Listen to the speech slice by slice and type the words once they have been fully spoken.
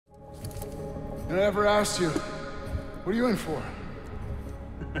And I never asked you, what are you in for?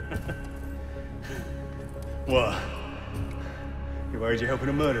 What? You're worried you're helping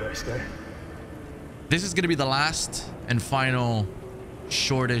a murderer, Sky? This is going to be the last and final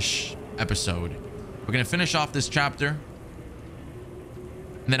shortish episode. We're going to finish off this chapter.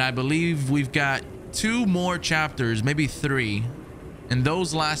 And then I believe we've got 2 more chapters, maybe 3. And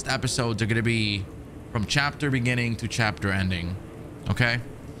those last episodes are going to be from chapter beginning to chapter ending. Okay?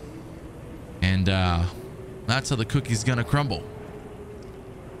 And that's how the cookie's going to crumble.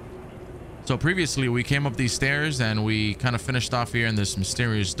 So previously we came up these stairs and we kind of finished off here in this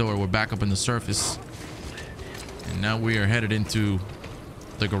mysterious door. We're back up in the surface. And now we are headed into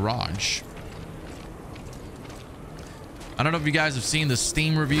the garage. I don't know if you guys have seen the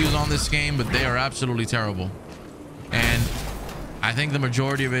Steam reviews on this game, but they are absolutely terrible. And I think the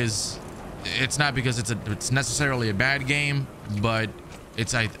majority of it is, it's not because it's necessarily a bad game, but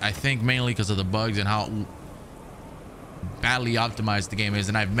it's I think mainly because of the bugs and how badly optimized the game is.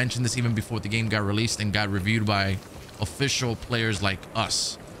 And I've mentioned this even before the game got released and got reviewed by official players like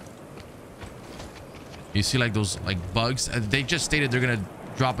us. You see like those like bugs, they just stated they're gonna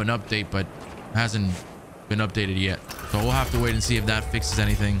drop an update, but it hasn't been updated yet, so we'll have to wait and see if that fixes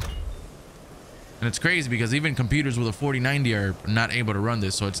anything. And it's crazy because even computers with a 4090 are not able to run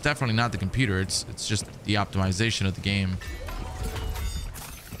this, so it's definitely not the computer, it's just the optimization of the game.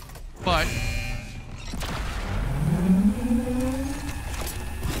 But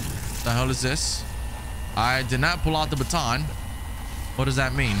what the hell is this? I did not pull out the baton. What does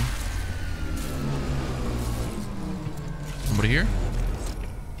that mean? Somebody here?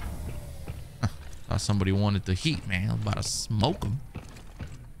 Thought somebody wanted the heat, man. I was about to smoke them.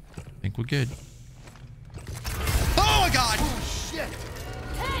 I think we're good. Oh my god! Oh shit!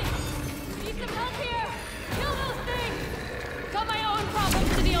 Hey! Need some help here! Kill those things! Got my own problems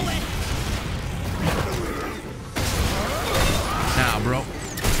to deal with! Nah, bro.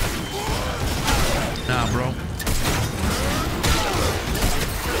 Nah, bro.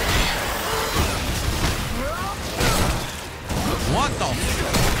 What the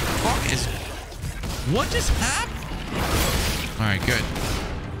fuck is... What just happened? All right, good.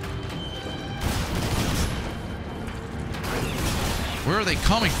 Where are they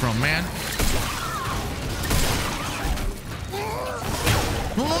coming from, man?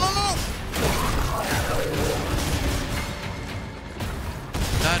 No, no, no, no!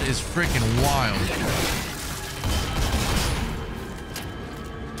 That is freaking wild.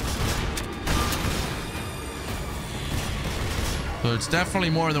 So it's definitely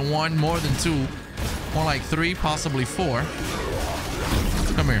more than 1, more than 2. More like 3, possibly 4.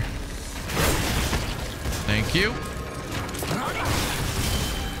 Come here. Thank you.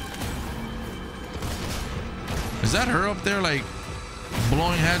 Is that her up there, like,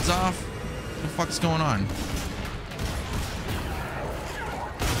 blowing heads off? What the fuck's going on?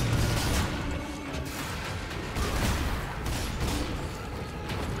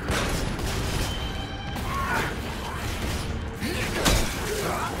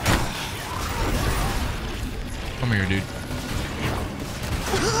 Come here, dude.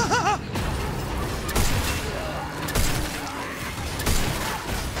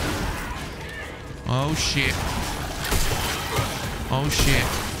 Oh shit. Oh shit.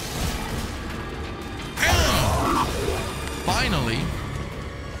 Finally.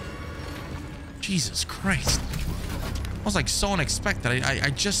 Jesus Christ. That was like so unexpected. I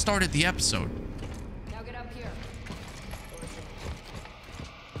just started the episode. Now get up here.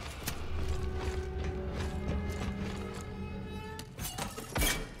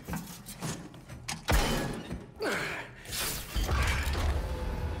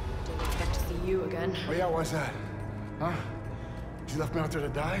 Again. Oh yeah, why's that? Huh? You left me out there to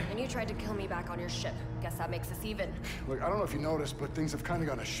die? And you tried to kill me back on your ship. Guess that makes us even. Look, I don't know if you noticed, but things have kind of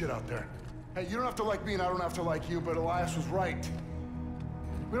gone to shit out there. Hey, you don't have to like me and I don't have to like you, but Elias was right.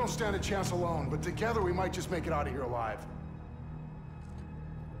 We don't stand a chance alone, but together we might just make it out of here alive.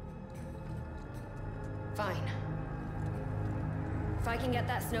 Fine. If I can get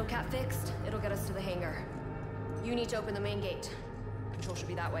that snowcat fixed, it'll get us to the hangar. You need to open the main gate. Control should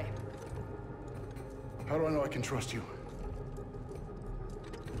be that way. How do I know I can trust you?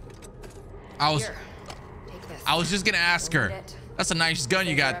 I was Here, take this. I was just gonna ask her. That's a nice gun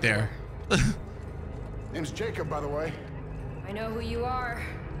you got there. Name's Jacob, by the way. I know who you are.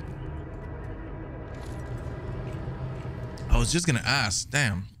 I was just gonna ask.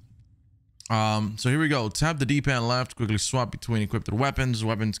 Damn. So here we go. Tap the D-pad left. Quickly swap between equipped weapons.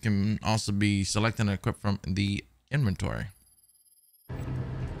 Weapons can also be selected and equipped from the inventory.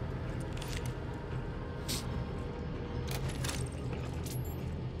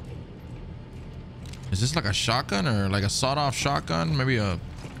 Is this like a shotgun or like a sawed-off shotgun? Maybe a...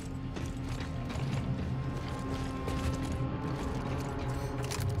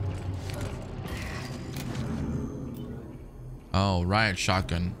 Oh, riot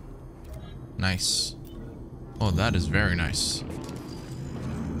shotgun. Nice. Oh, that is very nice.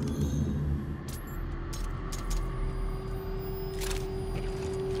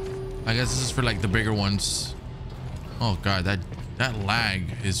 I guess this is for like the bigger ones. Oh god, that lag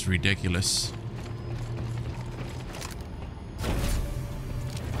is ridiculous.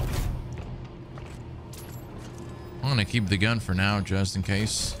 I'm gonna keep the gun for now, just in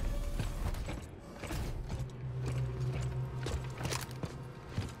case.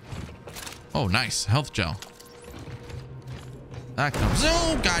 Oh, nice. Health gel. That comes...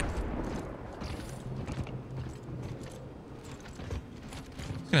 Oh, God. I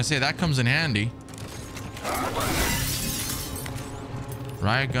was gonna say, that comes in handy.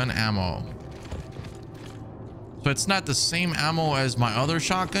 Riot gun ammo. So it's not the same ammo as my other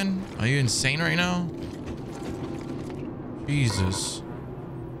shotgun? Are you insane right now? Jesus.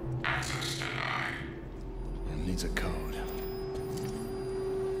 It needs a code.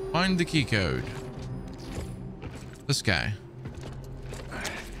 Find the key code. This guy.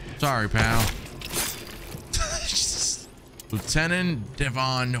 Sorry, pal. Lieutenant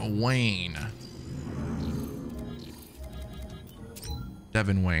Devon Wayne.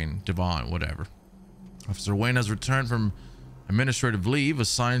 Devon Wayne. Devon, whatever. Officer Wayne has returned from administrative leave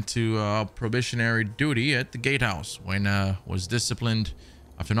assigned to probationary duty at the gatehouse. Wayne was disciplined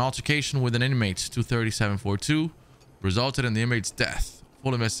after an altercation with an inmate. 23742 resulted in the inmate's death.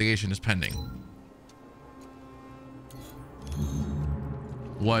 Full investigation is pending.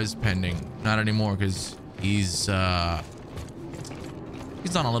 Was pending. Not anymore because he's on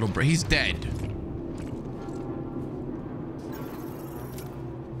a little break. He's dead.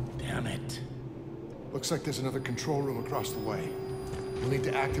 Damn it. Looks like there's another control room across the way. You'll need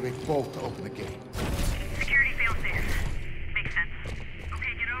to activate both to open the gate. Security failsafe. Makes sense.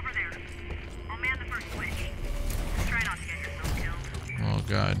 Okay, get over there. I'll man the first switch. Try not to get yourself killed. Oh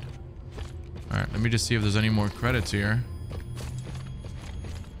god. All right, let me just see if there's any more credits here.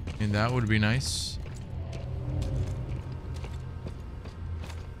 And that would be nice.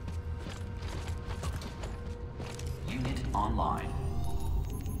 Unit online.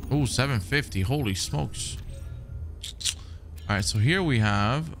 Oh, 750. Holy smokes. All right, so here we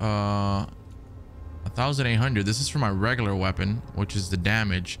have 1800. This is for my regular weapon, which is the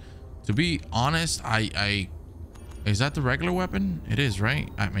damage. To be honest, is that the regular weapon? It is, right?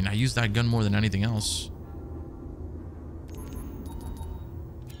 I mean, I use that gun more than anything else.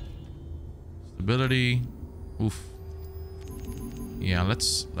 Stability. Oof. Yeah,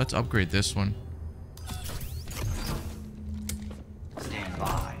 let's upgrade this one. Stand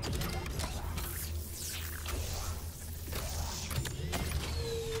by.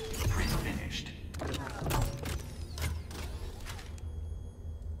 Print finished.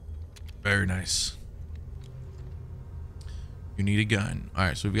 Very nice. You need a gun. All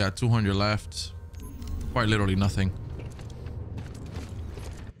right, so we've got 200 left. Quite literally nothing.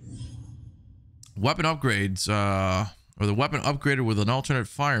 Weapon upgrades. Or the weapon upgraded with an alternate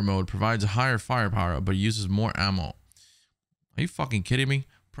fire mode provides a higher firepower, but uses more ammo. Are you fucking kidding me?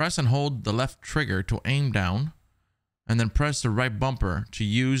 Press and hold the left trigger to aim down, and then press the right bumper to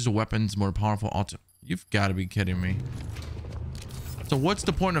use the weapon's more powerful alter. You've got to be kidding me. So what's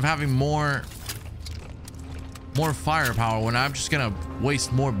the point of having more firepower when I'm just gonna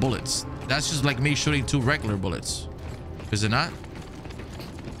waste more bullets? That's just like me shooting 2 regular bullets. Is it not?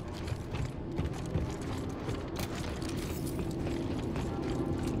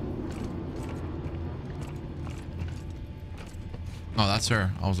 Oh, that's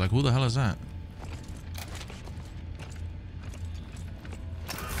her. I was like, who the hell is that?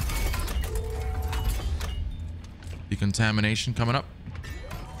 Decontamination coming up.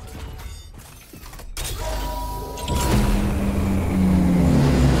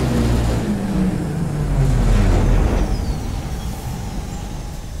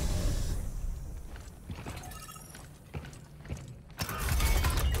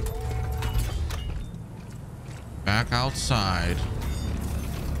 Back outside.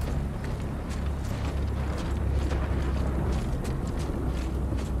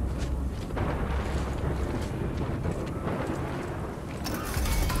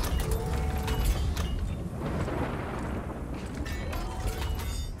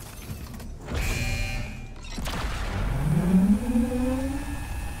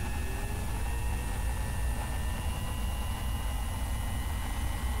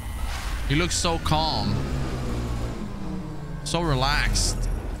 He looks so calm. So relaxed.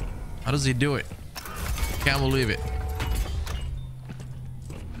 How does he do it? Can't believe it.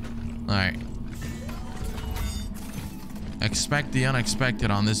 All right. Expect the unexpected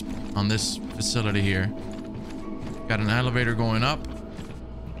on this facility here. Got an elevator going up.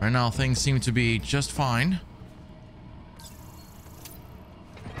 Right now things seem to be just fine.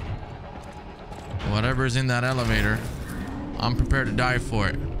 Whatever's in that elevator, I'm prepared to die for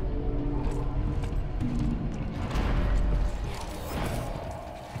it.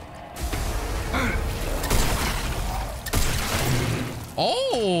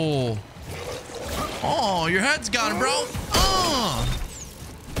 Oh! Oh, your head's gone, bro.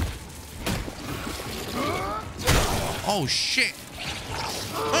 Oh, shit.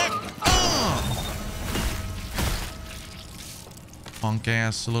 Punk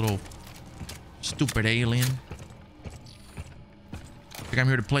ass little stupid alien. Think I'm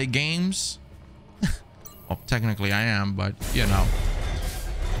here to play games? Well, technically I am, but you know,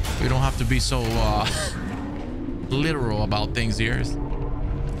 we don't have to be so literal about things here.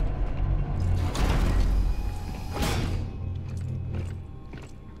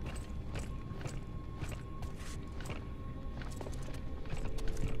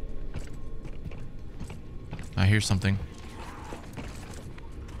 I hear something.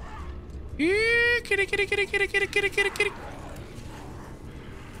 Kitty, kitty, kitty, kitty, kitty, kitty, kitty, kitty.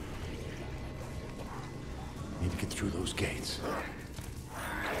 Need to get through those gates.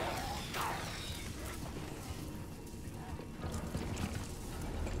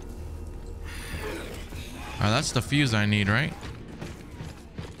 That's the fuse I need, right?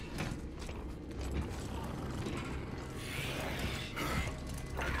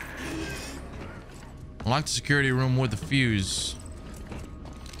 Unlock the security room with the fuse.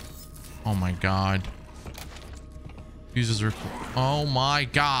 Oh my god. Fuses are... Oh my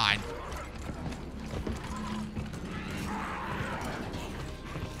god.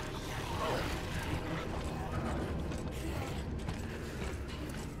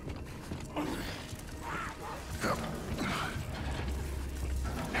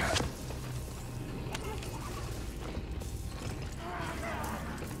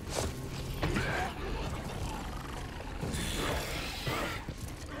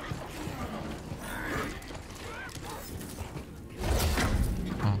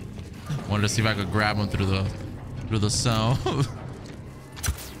 Wanted to see if I could grab him through the cell.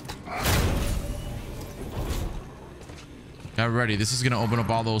 Get ready. This is gonna open up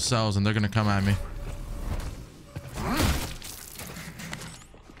all those cells and they're gonna come at me.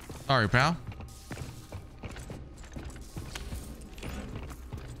 Sorry, pal.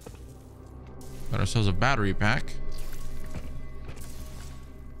 Got ourselves a battery pack.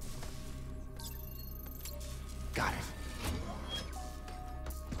 Got it.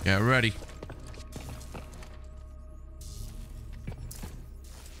 Get ready.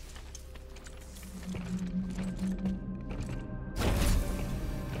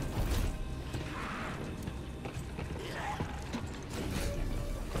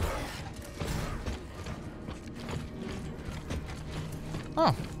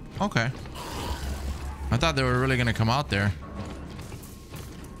 Oh, okay. I thought they were really gonna come out there.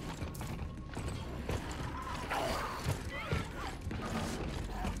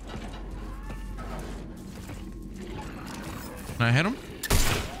 Can I hit him?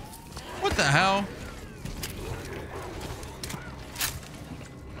 What the hell?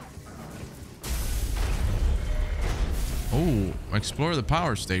 Oh, explore the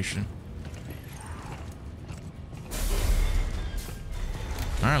power station.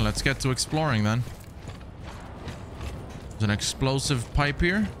 All right, let's get to exploring then. There's an explosive pipe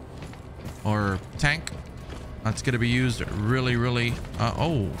here, or tank. That's gonna be used really, really.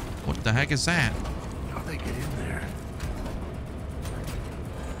 Oh, what the heck is that? How'd they get in there?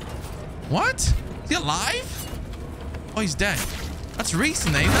 What? Is he alive? Oh, he's dead. That's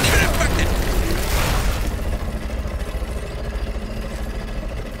recent. He's not even infected.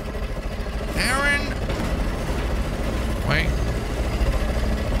 Aaron. Wait.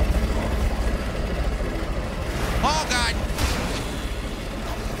 Oh, God.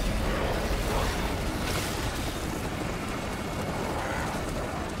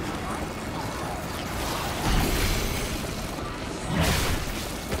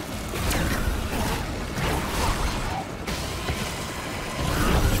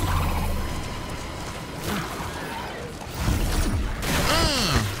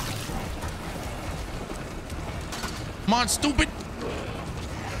 Come on, stupid.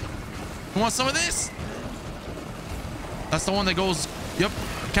 You want some of this? That's the one that goes, yep,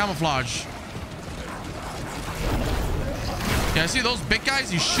 camouflage. Yeah, see those big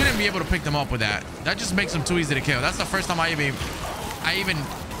guys? You shouldn't be able to pick them up with that. That just makes them too easy to kill. That's the first time I even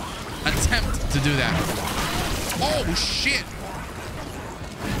attempt to do that. Oh, shit.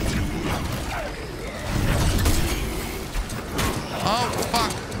 Oh,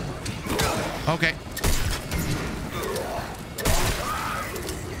 fuck. Okay.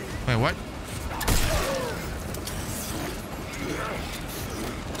 Wait, what?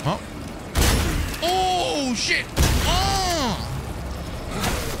 Oh. Oh, shit. Oh.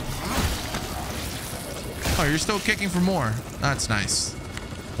 Oh, you're still kicking for more. That's nice.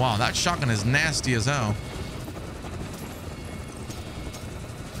 Wow, that shotgun is nasty as hell.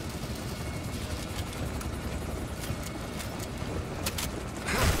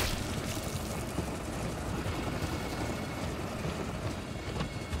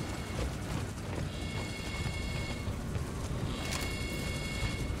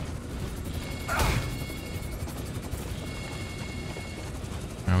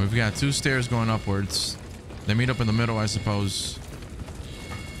 We've got 2 stairs going upwards. They meet up in the middle, I suppose.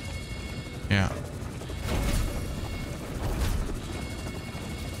 Yeah.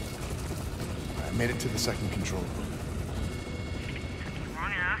 I made it to the second control room.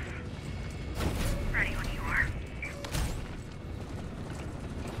 Long enough. Ready when you are.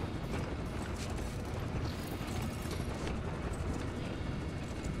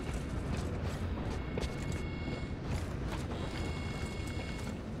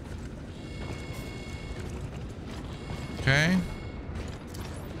 Okay.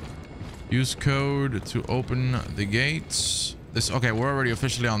 Use code to open the gates. Okay, we're already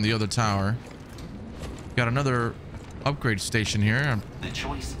officially on the other tower. Got another upgrade station here. I'm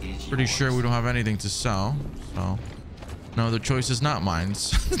pretty sure we don't have anything to sell. So, no, the choice is not mine.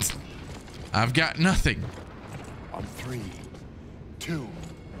 I've got nothing. On 3, 2,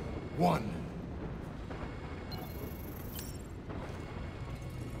 1.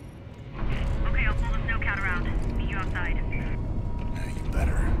 Okay, I'll pull the snowcat around. Meet you outside. Yeah, you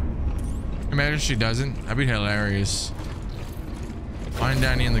better. Imagine she doesn't. That'd be hilarious. Find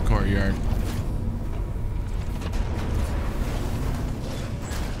Danny in the courtyard.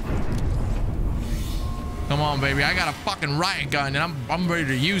 Come on, baby. I got a fucking riot gun and I'm ready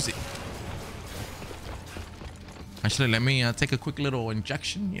to use it. Actually, let me take a quick little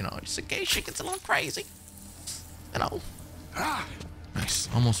injection, you know, just in case she gets a little crazy. You know. Nice.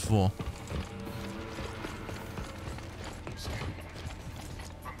 Almost full.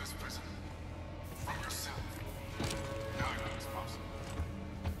 From this prison, from yourself, neither is possible.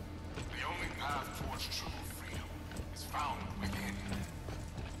 The only path towards true freedom is found within.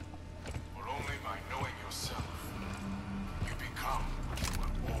 For only by knowing yourself, you become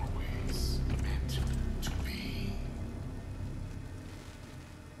what you were always meant to be.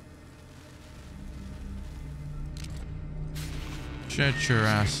 Shut your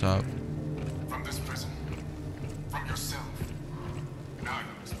ass up. From this prison, from yourself, neither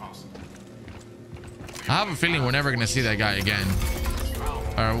is possible. I have a feeling we're never going to see that guy again.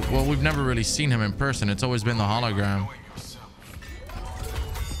 Well, we've never really seen him in person. It's always been the hologram. Knowing yourself.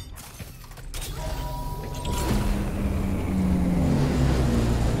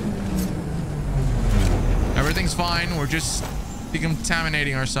 Everything's fine. We're just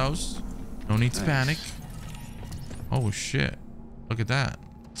decontaminating ourselves. No need to panic. Oh, shit. Look at that.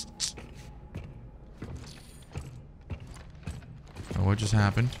 Oh, what just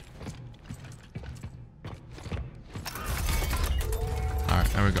happened? All right,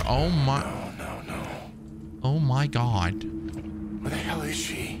 there we go. Oh my. No. Oh my God. Where the hell is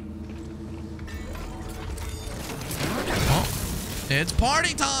she? Oh, it's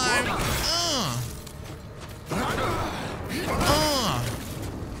party time.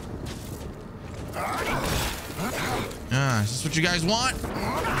 Is this what you guys want?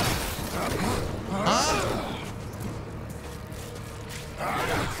 Huh?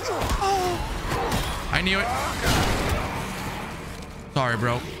 I knew it. Sorry,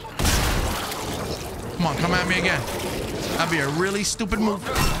 bro. Come on, come at me again. That'd be a really stupid move.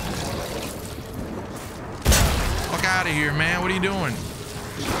 Fuck out of here, man. What are you doing?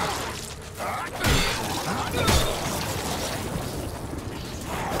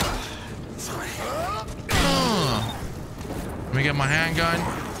 Let me get my handgun.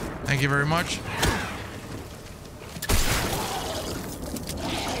 Thank you very much.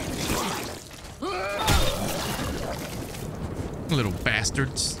 Little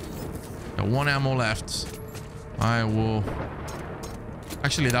bastards. Got 1 ammo left. I will...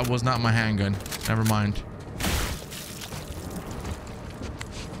 Actually, that was not my handgun. Never mind.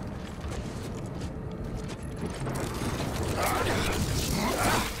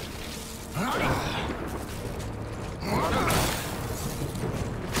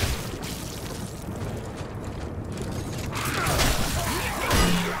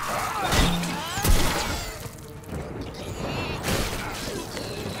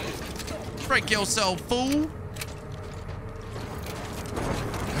 Break yourself, fool. Look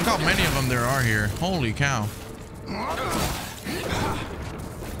how many of them there are here. Holy cow.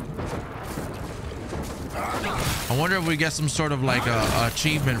 I wonder if we get some sort of like a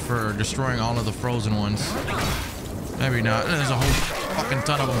achievement for destroying all of the frozen ones. Maybe not. There's a whole fucking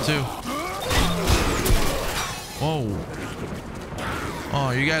ton of them too. Whoa.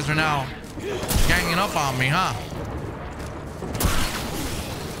 Oh, you guys are now ganging up on me, huh?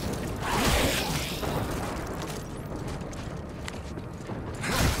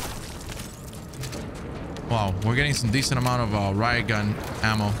 Wow, we're getting some decent amount of riot gun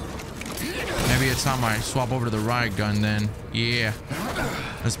ammo. Maybe it's time I swap over to the riot gun then. Yeah.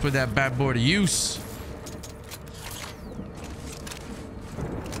 Let's put that bad boy to use.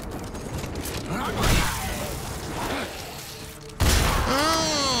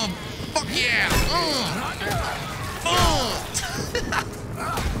 Fuck yeah.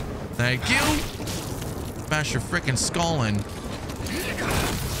 Thank you. Bash your freaking skull in.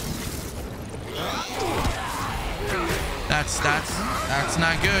 That's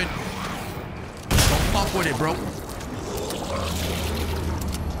not good. Don't fuck with it, bro.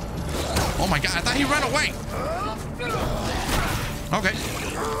 Oh my god, I thought he ran away. Okay.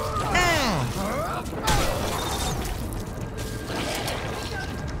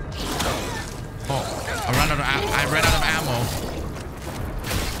 Oh, I ran out of ammo.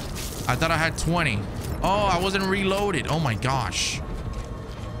 I thought I had 20. Oh, I wasn't reloaded. Oh my gosh.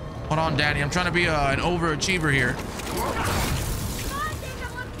 Hold on, Daddy. I'm trying to be an overachiever here.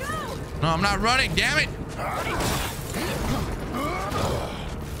 No, I'm not running, damn it.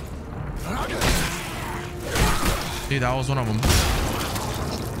 See, that was one of them.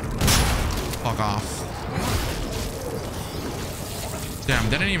 Fuck off. Damn,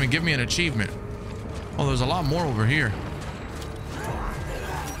 they didn't even give me an achievement. Oh, there's a lot more over here.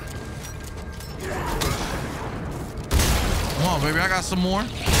 Come on, baby, I got some more.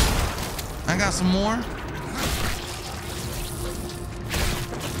 I got some more.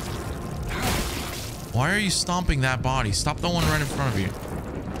 Why are you stomping that body? Stop the one right in front of you.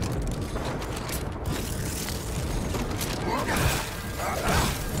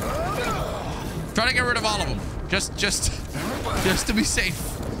 Try to get rid of all of them. Just to be safe.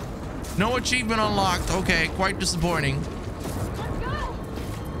 No achievement unlocked. Okay, quite disappointing.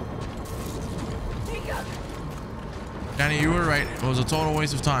 Danny, you were right. It was a total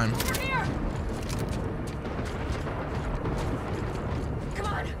waste of time.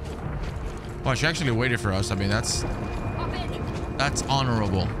 Oh, she actually waited for us. I mean, that's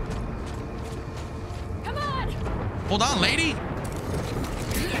honorable. Come on. Hold on, lady.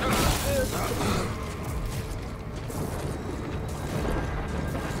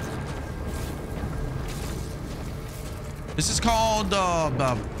 This is called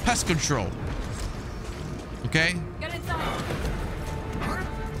pest control. Okay. Get inside.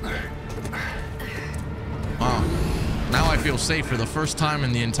 Wow. Now I feel safe for the first time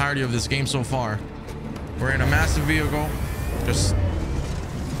in the entirety of this game so far. We're in a massive vehicle, just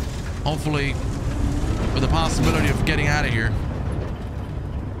hopefully with the possibility of getting out of here.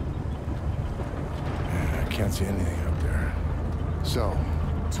 Yeah, I can't see anything up there. So,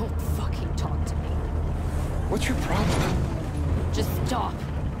 Don't fucking talk to me. what's your problem? Just stop.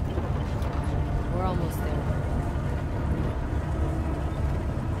 We're almost there.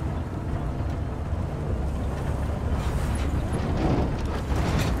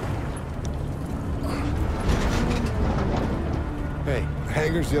 Hey, the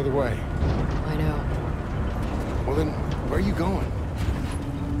hangar's the other way. I know. Well then, where are you going?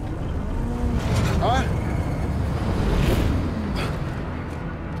 Huh?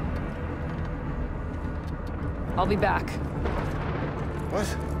 I'll be back. What?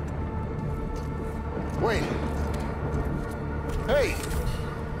 Wait. Hey!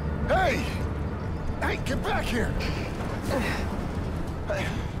 Hey! Hey, get back here! Hey.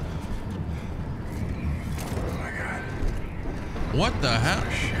 Oh my god. What the hell?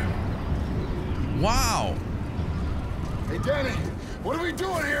 Wow. Hey, Danny, what are we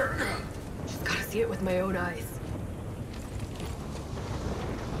doing here? Just gotta see it with my own eyes.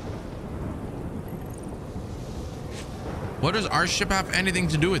 What does our ship have anything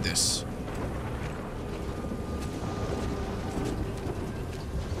to do with this?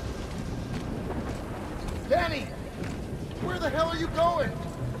 Danny! Where the hell are you going?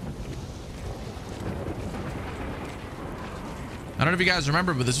 I don't know if you guys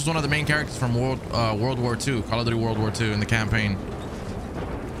remember, but this was one of the main characters from World War II, Call of Duty World War II in the campaign.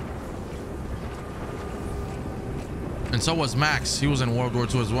 And so was Max. He was in World War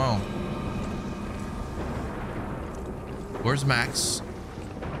II as well. Where's Max?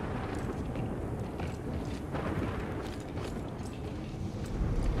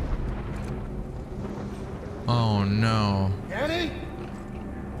 Oh no. Danny?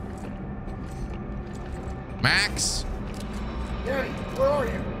 Max? Danny, where are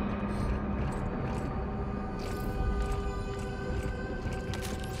you?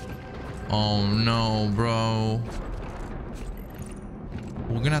 Oh no, bro.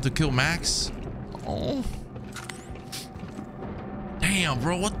 We're gonna have to kill Max? Oh. Damn,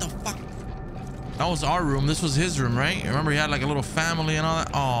 bro, what the fuck? That was our room. This was his room, right? Remember he had like a little family and all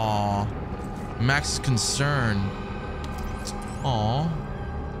that? Aw. Max is concerned. Aw.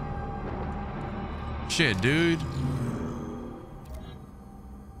 Shit, dude.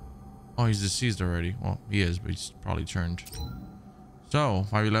 Oh, he's deceased already. Well, he is, but he's probably turned. So,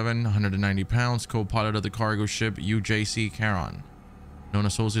 5'11", 190 pounds, co-pilot of the cargo ship UJC Charon. Known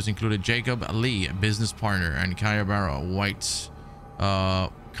associates included Jacob Lee, a business partner, and Kaya Barrow White.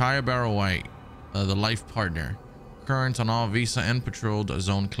 Kaya Barrow White, the life partner. Current on all visa and patrolled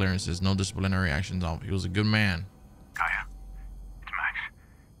zone clearances. No disciplinary actions. He was a good man. Kaya, it's Max.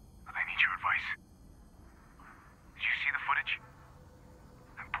 I need your advice. Did you see the footage?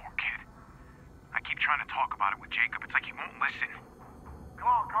 That poor kid. I keep trying to talk about it with Jacob. It's like he won't listen. Come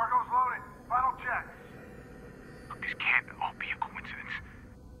on, cargo's loaded. Final check. Look, this can't all be a coincidence.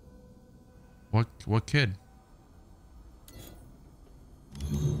 What kid?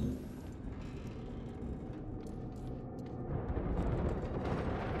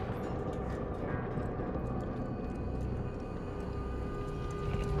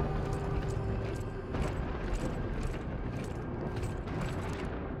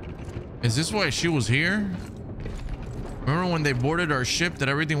 Is this why she was here? Remember when they boarded our ship that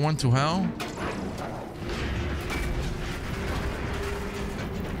everything went to hell?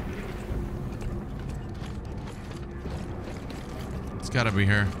 It's gotta be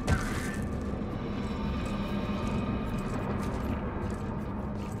her.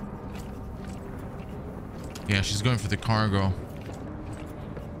 Yeah, she's going for the cargo.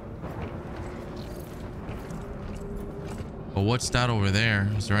 But what's that over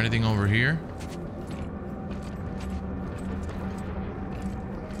there? Is there anything over here?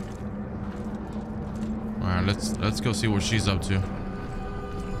 All right, let's go see what she's up to.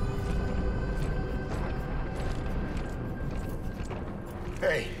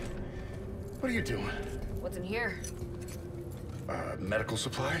 Hey, what are you doing? What's in here? Medical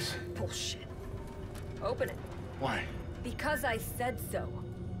supplies? Bullshit. Open it. Why? Because I said so.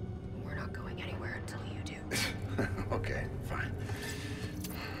 We're not going anywhere until you do. Okay, fine.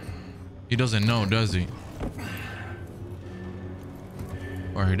 He doesn't know, does he?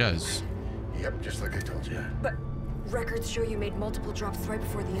 Or he does. Yep, just like I told you. But records show you made multiple drops right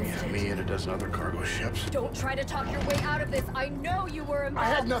before the Yeah, incident. me and a dozen other cargo ships. Don't try to talk your way out of this. I know you were involved.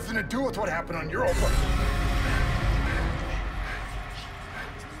 I had nothing to do with what happened on Europa.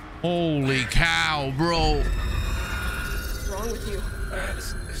 Holy cow, bro. What's wrong with you?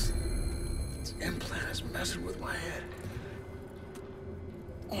 This implant is messing with my head.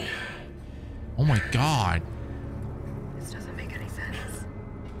 Oh my god. This doesn't make any sense.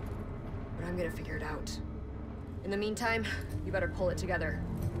 But I'm gonna figure it out. In the meantime, you better pull it together.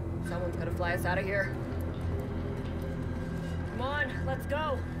 Someone's gonna fly us out of here. Come on, let's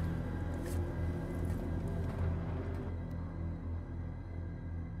go.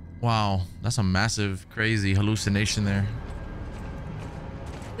 Wow, that's a massive, crazy hallucination there.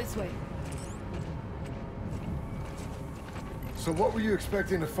 This way. So what were you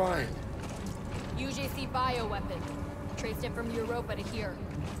expecting to find? UJC bioweapon. Traced it from Europa to here.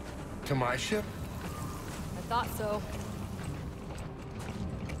 To my ship? I thought so.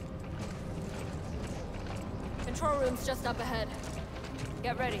 Control room's just up ahead.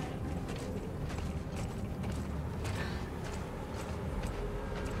 Get ready.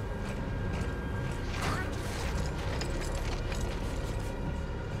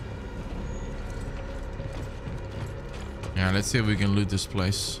 Yeah, let's see if we can loot this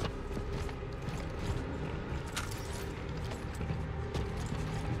place.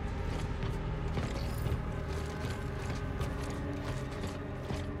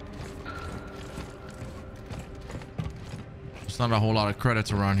 There's not a whole lot of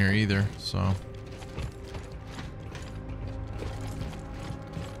credits around here either, so.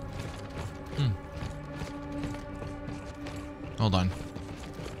 Hold on.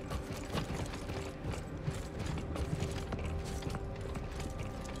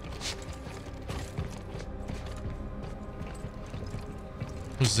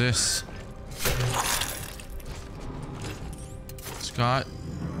 Who's this? Scott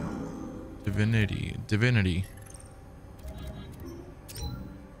Divinity.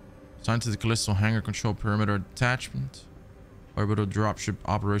 Assigned to the Callisto Hangar Control Perimeter Detachment. Orbital Dropship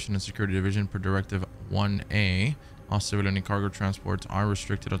Operation and Security Division per Directive 1A. All civilian and cargo transports are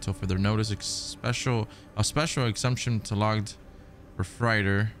restricted until further notice. A special exemption to logged for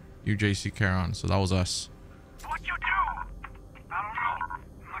freighter UJC Caron. So that was us. What'd you do? I don't know.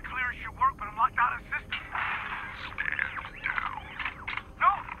 My clearance should work, but I'm locked out of system. Stand down.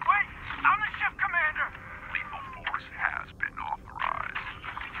 No, wait! I'm the shift commander! Lethal force has been authorized.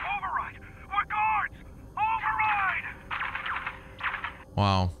 Override! We're guards! Override!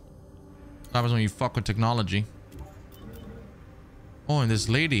 Wow. What happens when you fuck with technology? Oh, and this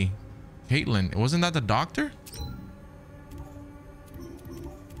lady, Caitlin, wasn't that the doctor?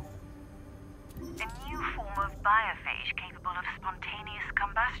 A new form of biophage capable of spontaneous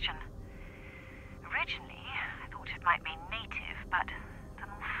combustion. Originally, I thought it might be native, but the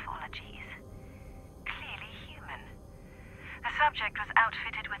morphologies clearly human. The subject was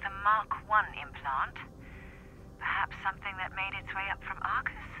outfitted with a Mark I implant. Perhaps something that made its way up from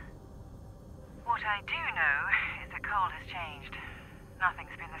Arcus? What I do know is that Cole has changed.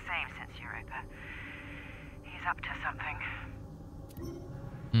 Nothing's been the same since Europa. He's up to something.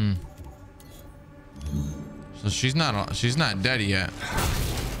 So she's not dead yet.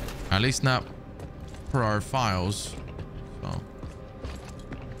 At least not per our files. So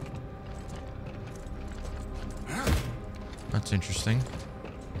that's interesting.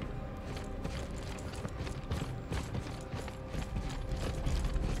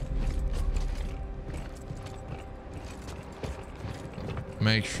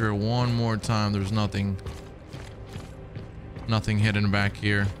 Make sure one more time there's nothing hidden back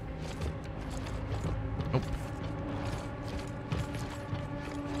here. Nope.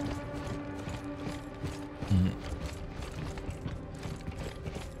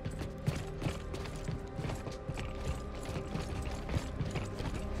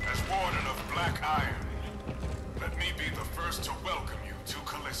 As Warden of Black Iron, let me be the first to welcome you to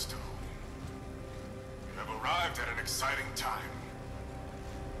Callisto. You have arrived at an exciting time.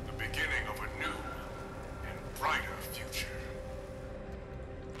 The beginning of a new and brighter future.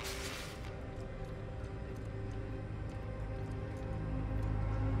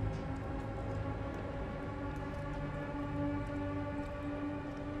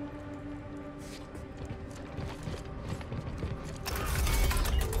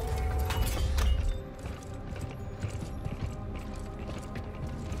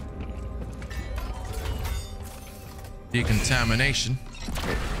 Decontamination.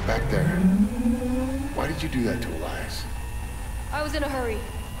 Hey, back there. Why did you do that to Elias? I was in a hurry.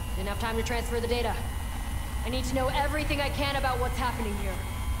 Didn't have time to transfer the data. I need to know everything I can about what's happening here.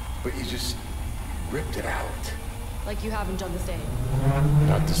 But you just ripped it out. Like you haven't done the same.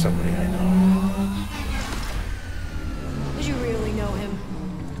 Not to somebody I know. Did you really know him?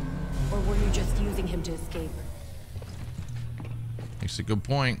 Or were you just using him to escape? Makes a good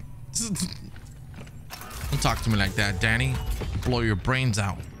point. Don't talk to me like that, Danny. Blow your brains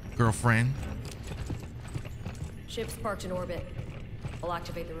out, girlfriend. Ship's parked in orbit. I'll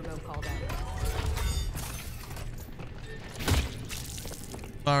activate the remote call down.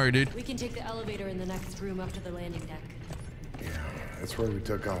 Sorry, dude. We can take the elevator in the next room up to the landing deck. Yeah, that's where we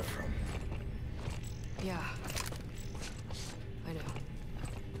took off from. Yeah. I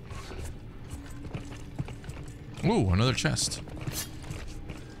know. Ooh, another chest.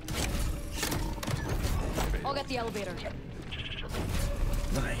 I'll get the elevator.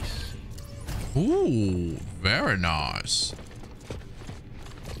 Nice. Ooh, very nice.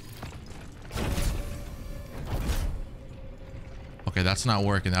 Okay, that's not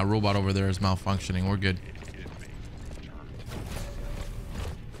working. That robot over there is malfunctioning. We're good.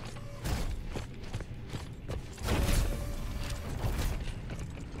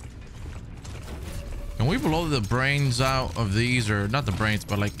 Can we blow the brains out of these, or not the brains,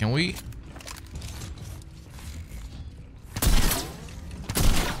 but like, can we?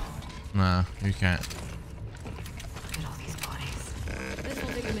 Nah, you can't. Look at all these bodies. This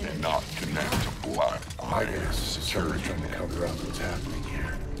will take a minute. Not connect to Black My guess is Sarah's trying to cover up what's happening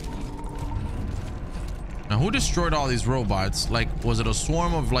here. Now, who destroyed all these robots? Like, was it a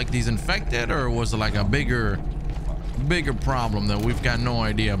swarm of like these infected, or was it like a bigger problem that we've got no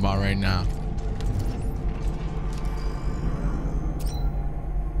idea about right now?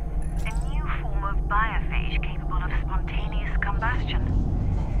 A new form of biophage capable of spontaneous combustion.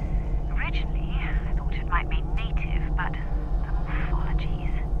 Originally, I thought it might be native, but the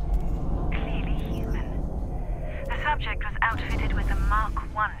morphologies clearly human. The subject was outfitted with a Mark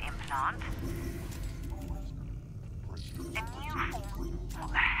I implant. A new form.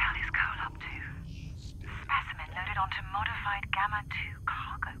 What the hell is Cole up to? Specimen loaded onto modified Gamma-2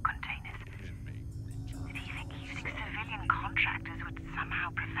 cargo containers. Did he think using civilian contractors would somehow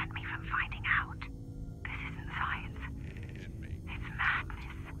prevent me from finding out?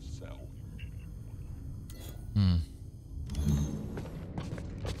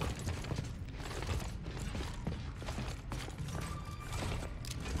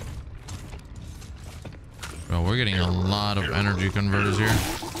 Bro, we're getting a lot of energy converters here.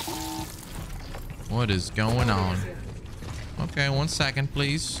 What is going on? Okay, 1 second,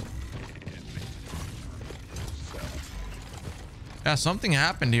 please. Yeah, something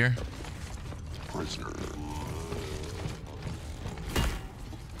happened here. Prisoner.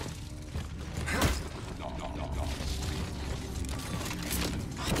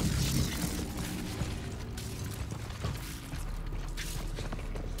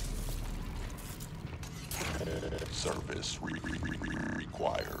 Service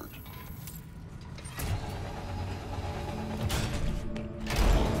required.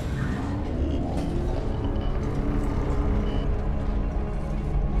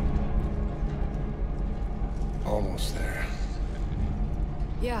 Almost there.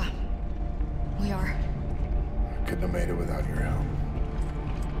 Yeah, we are. Couldn't have made it without your help.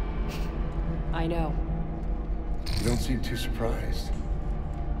 I know. You don't seem too surprised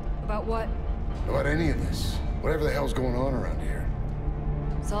About what? about any of this. Whatever the hell's going on around here.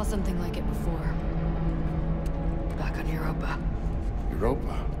 Saw something like it before. Back on Europa.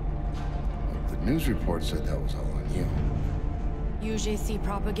 Europa. The news report said that was all on you. UJC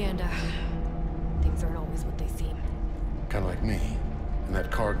propaganda. Things aren't always what they seem. Kind of like me. And that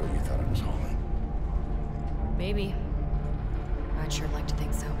cargo you thought I was hauling. Maybe. I'd sure like to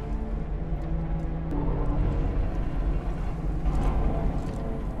think so.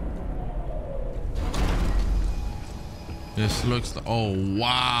 This looks... Oh,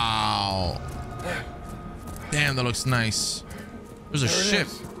 wow. Damn, that looks nice. There's a There it ship.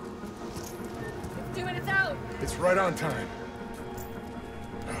 is. 2 minutes out! It's right on time.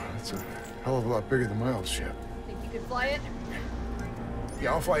 It's a hell of a lot bigger than my old ship. Think you could fly it?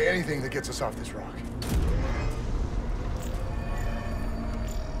 Yeah, I'll fly anything that gets us off this rock.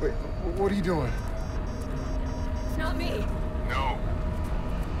 Wait, what are you doing? It's not me. No.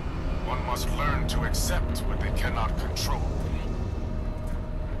 One must learn to accept what they cannot control.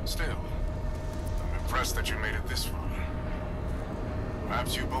 Still, I'm impressed that you made it this far.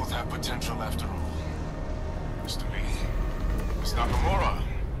 Perhaps you both have potential after all. Mr. Lee, Miss Nakamura,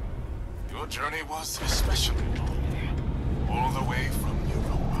 your journey was especially long. All the way from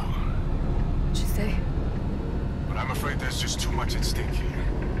Europa. What'd you say? But I'm afraid there's just too much at stake here.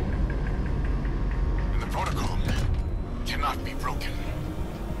 And the protocol cannot be broken.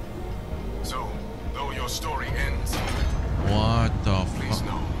 So, though your story ends, What the please fuck?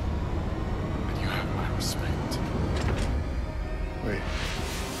 know that you have my respect. Wait.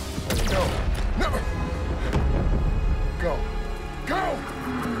 No. No. Go. Go!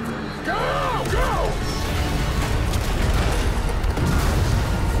 Go! Go!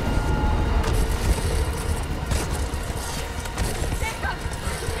 Jacob!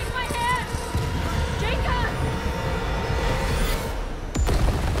 Take my hand! Jacob!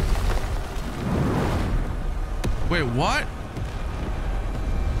 Wait, what?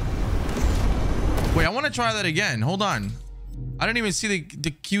 Wait, I want to try that again. Hold on. I didn't even see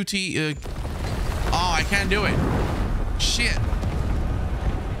the QT. Oh, I can't do it. Shit.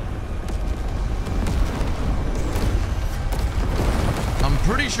 I'm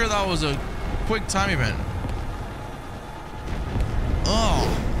pretty sure that was a quick time event. Oh.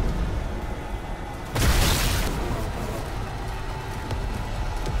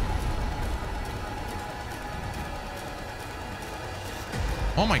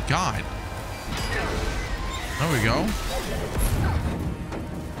 Oh my God. There we go.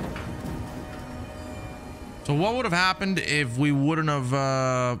 So what would have happened if we wouldn't have,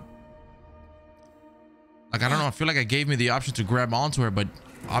 like, I don't know. I feel like I gave me the option to grab onto her, but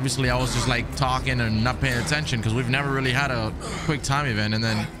obviously I was just like talking and not paying attention because we've never really had a quick time event. And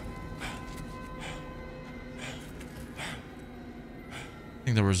then I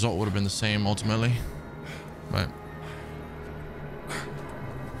think the result would have been the same ultimately, but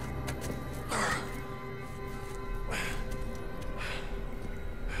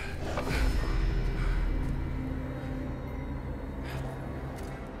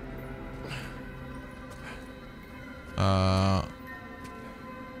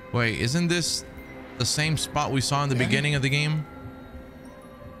wait, isn't this the same spot we saw in the beginning of the game?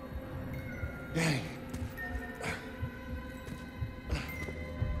 Dang.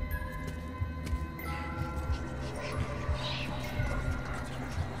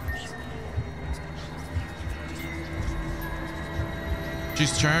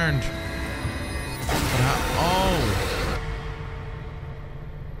 She's turned. Oh.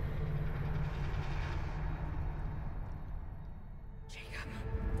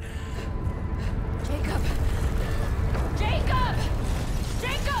 Jacob!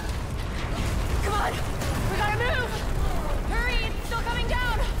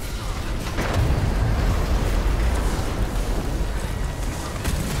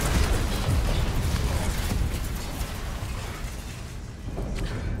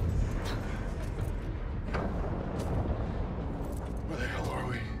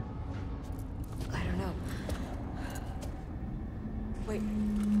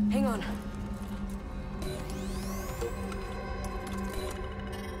 Hang on.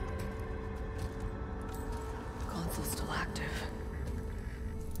 Console's still active.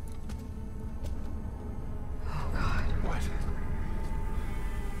 Oh God. What?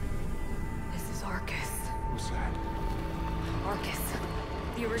 This is Arcus. What's that? Arcus.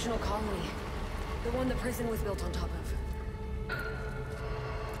 The original colony. The one the prison was built on top of.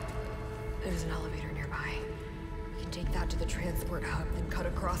 There's an elevator nearby. We can take that to the transport hub, then cut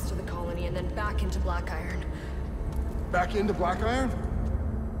across to the colony, and then back into Blackiron. Back into Blackiron?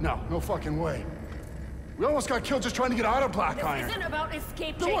 No, no fucking way. We almost got killed just trying to get out of Blackiron. This isn't about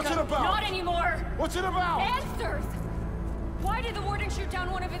escape, Then Jacob. what's it about? Not anymore. What's it about? Answers! Why did the warden shoot down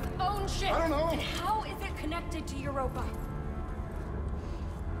one of his own ships? I don't know. And how is it connected to Europa?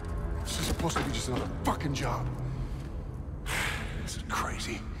 This is supposed to be just another fucking job. This is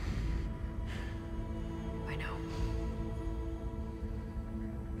crazy. I know.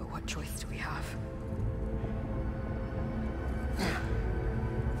 But what choice do we have?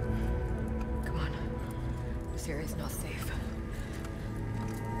 Come on. This area's not safe.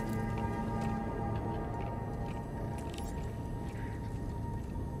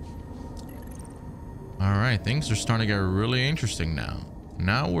 All right, things are starting to get really interesting now.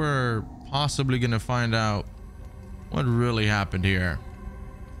 Now we're possibly going to find out what really happened here.